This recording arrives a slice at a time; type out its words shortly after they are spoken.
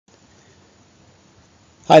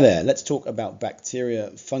Hi there, let's talk about bacteria,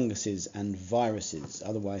 funguses and viruses,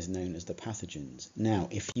 otherwise known as the pathogens. Now,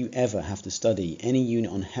 if you ever have to study any unit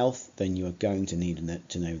on health, then you are going to need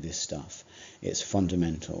to know this stuff. It's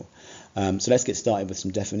fundamental. So let's get started with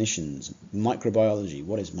some definitions. Microbiology.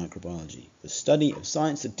 What is microbiology? The study of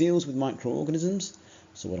science that deals with microorganisms.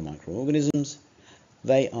 So what are microorganisms?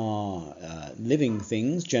 They are living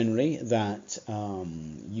things, generally, that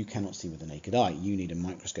you cannot see with the naked eye. You need a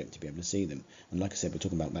microscope to be able to see them. And like I said, we're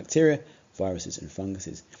talking about bacteria, viruses and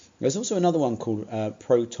funguses. There's also another one called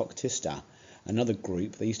Protoctista, another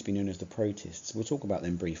group. They used to be known as the Protists. We'll talk about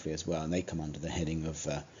them briefly as well, and they come under the heading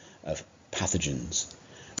of pathogens.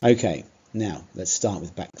 Okay, now let's start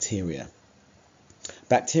with bacteria.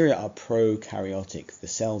 Bacteria are prokaryotic. The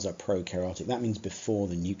cells are prokaryotic. That means before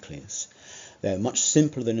the nucleus. They're much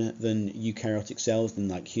simpler than eukaryotic cells, than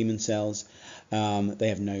like human cells. They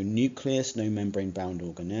have no nucleus, no membrane-bound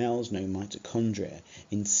organelles, no mitochondria.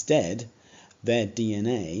 Instead, their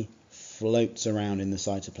DNA floats around in the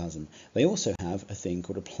cytoplasm. They also have a thing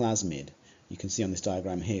called a plasmid. You can see on this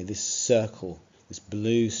diagram here, this circle, this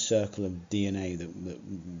blue circle of DNA that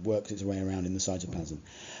works its way around in the cytoplasm.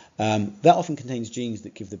 That often contains genes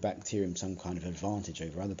that give the bacterium some kind of advantage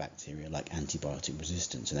over other bacteria, like antibiotic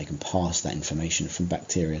resistance, and they can pass that information from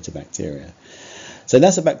bacteria to bacteria. So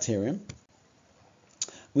that's a bacterium.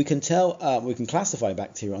 We can classify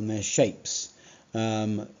bacteria on their shapes.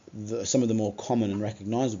 Some of the more common and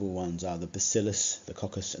recognizable ones are the bacillus, the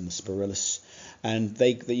coccus, and the spirillus. And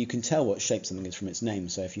you can tell what shape something is from its name.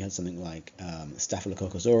 So if you had something like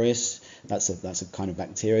Staphylococcus aureus, that's a kind of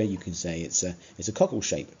bacteria. You can say it's a cockle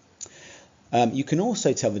shape. You can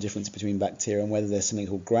also tell the difference between bacteria and whether there's something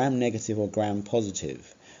called gram-negative or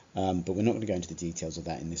gram-positive. But we're not going to go into the details of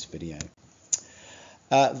that in this video.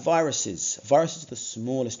 Viruses. Viruses are the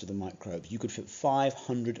smallest of the microbes. You could fit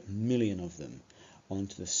 500 million of them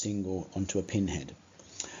onto a pinhead.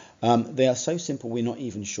 They are so simple we're not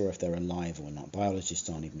even sure if they're alive or not. Biologists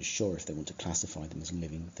aren't even sure if they want to classify them as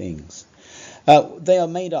living things. They are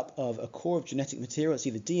made up of a core of genetic material. It's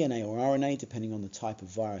either DNA or RNA, depending on the type of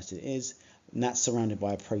virus it is, and that's surrounded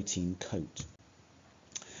by a protein coat.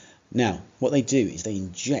 Now, what they do is they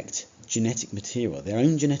inject genetic material, their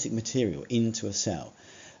own genetic material, into a cell.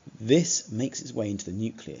 This makes its way into the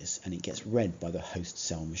nucleus and it gets read by the host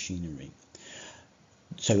cell machinery.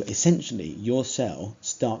 So essentially, your cell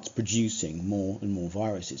starts producing more and more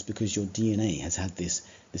viruses because your DNA has had this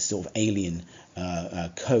sort of alien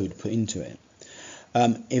code put into it.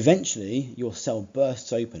 Eventually, your cell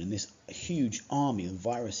bursts open and this huge army of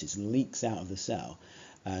viruses leaks out of the cell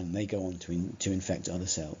and they go on to infect other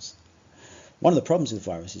cells. One of the problems with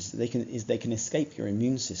viruses is they can escape your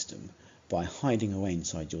immune system by hiding away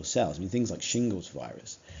inside your cells. I mean, things like shingles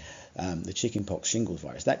virus. The chickenpox shingles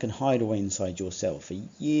virus, that can hide away inside your cell for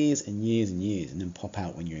years and years and years and then pop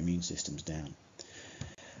out when your immune system's down.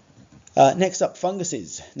 Next up,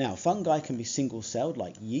 funguses. Now, fungi can be single-celled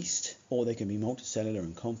like yeast, or they can be multicellular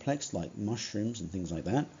and complex like mushrooms and things like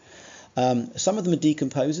that. Some of them are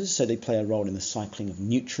decomposers, so they play a role in the cycling of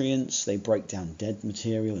nutrients. They break down dead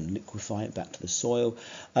material and liquefy it back to the soil.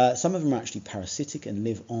 Some of them are actually parasitic and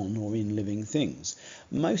live on or in living things.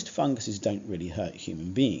 Most funguses don't really hurt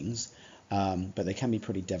human beings, but they can be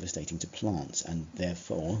pretty devastating to plants and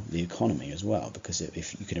therefore the economy as well, because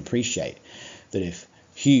if you can appreciate that if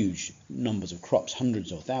huge numbers of crops,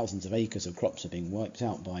 hundreds or thousands of acres of crops are being wiped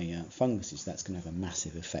out by funguses, that's going to have a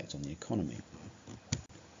massive effect on the economy.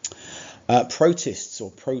 Protists or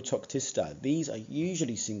protoctista. These are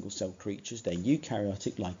usually single-celled creatures. They're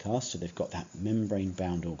eukaryotic like us, so they've got that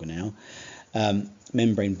membrane-bound organelle.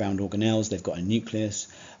 Membrane-bound organelles, they've got a nucleus.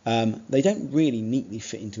 They don't really neatly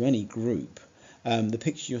fit into any group. The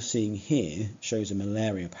picture you're seeing here shows a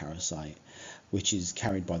malaria parasite, which is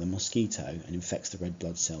carried by the mosquito and infects the red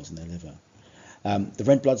blood cells in their liver. The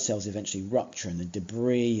red blood cells eventually rupture and the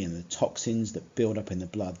debris and the toxins that build up in the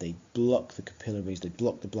blood, they block the capillaries, they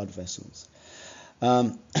block the blood vessels.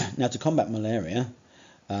 Now, to combat malaria,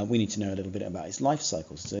 we need to know a little bit about its life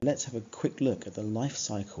cycle. So let's have a quick look at the life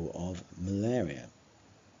cycle of malaria.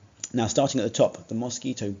 Now, starting at the top, the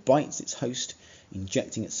mosquito bites its host,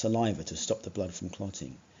 injecting its saliva to stop the blood from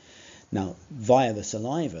clotting. Now, via the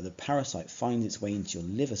saliva, the parasite finds its way into your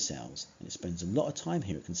liver cells, and it spends a lot of time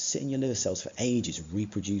here. It can sit in your liver cells for ages,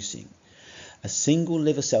 reproducing. A single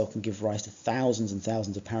liver cell can give rise to thousands and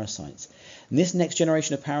thousands of parasites. And this next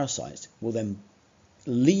generation of parasites will then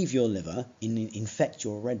leave your liver and infect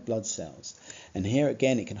your red blood cells. And here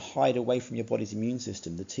again, it can hide away from your body's immune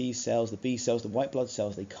system. The T cells, the B cells, the white blood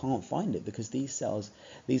cells, they can't find it because these cells,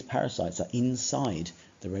 these parasites are inside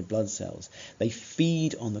the red blood cells. They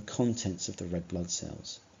feed on the contents of the red blood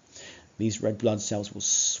cells. These red blood cells will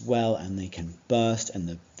swell and they can burst,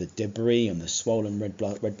 and the debris and the swollen red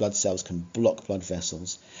blood cells can block blood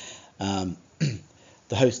vessels. The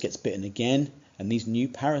host gets bitten again, and these new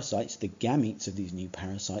parasites, the gametes of these new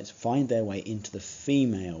parasites, find their way into the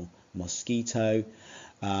female mosquito,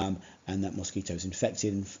 and that mosquito is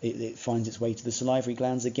infected, and it finds its way to the salivary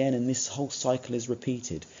glands again, and this whole cycle is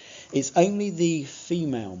repeated. It's only the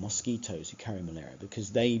female mosquitoes who carry malaria,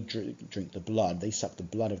 because they drink the blood, they suck the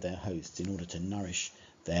blood of their hosts in order to nourish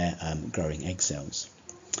their growing egg cells.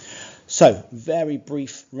 So, very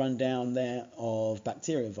brief rundown there of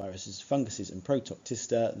bacteria, viruses, funguses and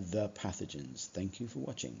protoctista, the pathogens. Thank you for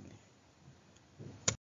watching.